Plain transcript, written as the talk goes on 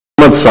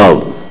मोहम्मद साहब।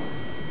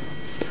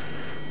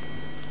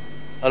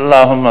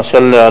 अल्लाहुम्मा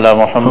सल्लि अला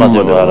मुहम्मद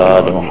व अला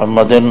आलि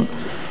मुहम्मदिन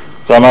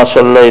कमा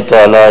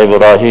सल्लैता अला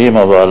इब्राहीम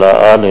व अला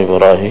आलि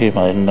इब्राहीम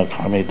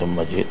इन्नका हमीदुम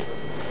मजीद।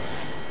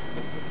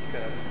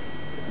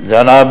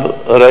 जनाब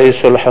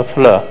रईसुल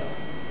हफ़ला,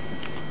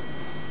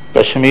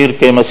 कश्मीर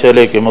के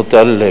मसले के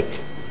मुताल्लिक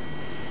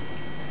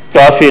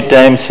काफ़ी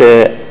टाइम से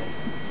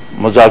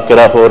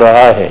मुज़ाकरा हो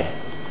रहा है।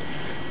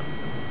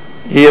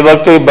 ये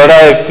वाकई बड़ा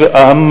एक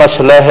अहम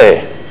मसला है।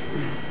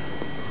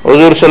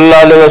 हुज़ूर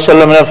सल्लल्लाहु अलैहि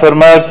वसल्लम ने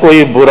फरमाया,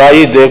 कोई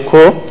बुराई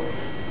देखो,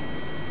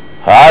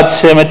 हाथ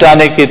से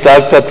मिटाने की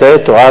ताकत है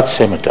तो हाथ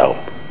से मिटाओ।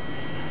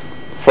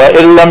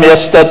 फ़इल्लम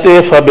यस्तति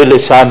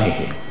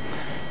फ़बिलिसानिही,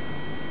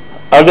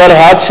 अगर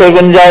हाथ से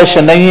गुंजाइश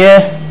नहीं है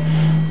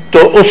तो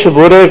उस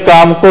बुरे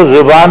काम को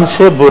जुबान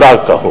से बुरा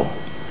कहो।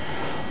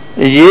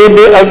 ये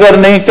भी अगर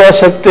नहीं कह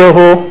सकते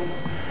हो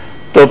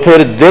तो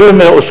फिर दिल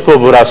में उसको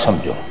बुरा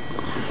समझो।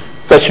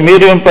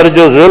 कश्मीरियों पर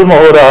जो जुल्म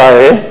हो रहा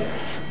है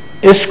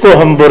इसको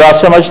हम बुरा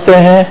समझते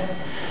हैं,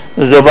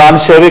 जुबान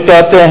से भी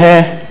कहते हैं,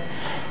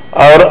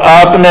 और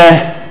आपने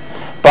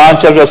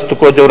 5 अगस्त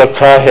को जो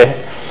रखा है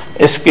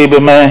इसकी भी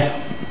मैं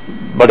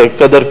बड़े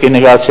कदर की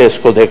निगाह से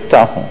इसको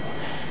देखता हूं।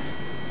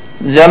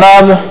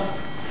 जनाब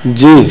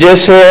जी,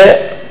 जैसे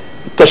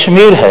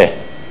कश्मीर है,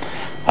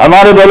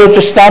 हमारे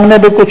बलूचिस्तान में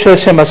भी कुछ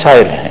ऐसे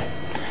मसाइल हैं।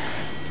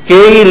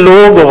 कई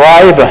लोग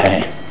गायब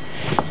हैं।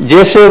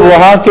 जैसे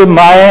वहां की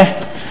माएँ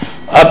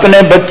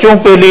अपने बच्चों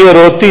के लिए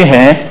रोती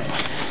हैं,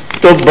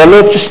 तो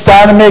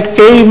बलूचिस्तान में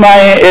कई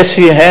माएँ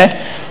ऐसी हैं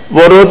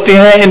वो रोती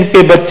हैं,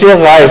 इनके बच्चे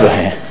गायब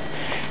हैं।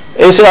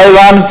 इस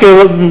ऐवान के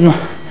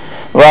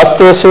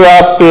वास्ते से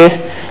आपके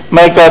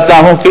मैं कहता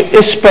हूं कि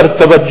इस पर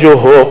तवज्जो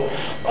हो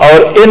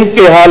और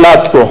इनके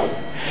हालात को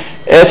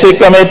ऐसी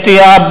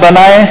कमेटियां आप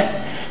बनाएं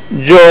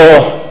जो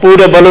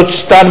पूरे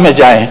बलूचिस्तान में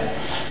जाएं,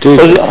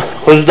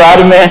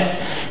 खुजदार में,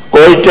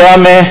 कोयटा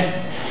में,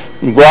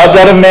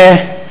 ग्वादर में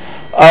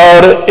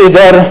और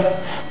इधर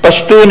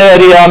पश्तून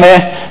एरिया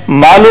में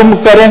मालूम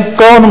करें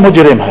कौन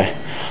मुजरिम है।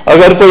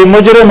 अगर कोई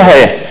मुजरिम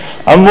है,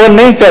 हम वो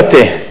नहीं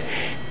कहते,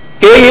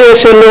 कई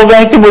ऐसे लोग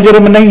हैं कि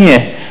मुजरिम नहीं है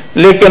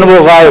लेकिन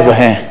वो गायब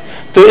हैं,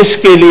 तो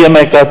इसके लिए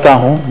मैं कहता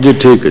हूं जी,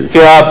 ठीक है कि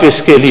आप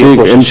इसके लिए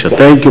कोशिश करें।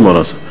 थैंक यू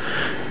मौलाना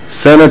साहब।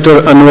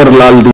 सेनेटर अनवर लाल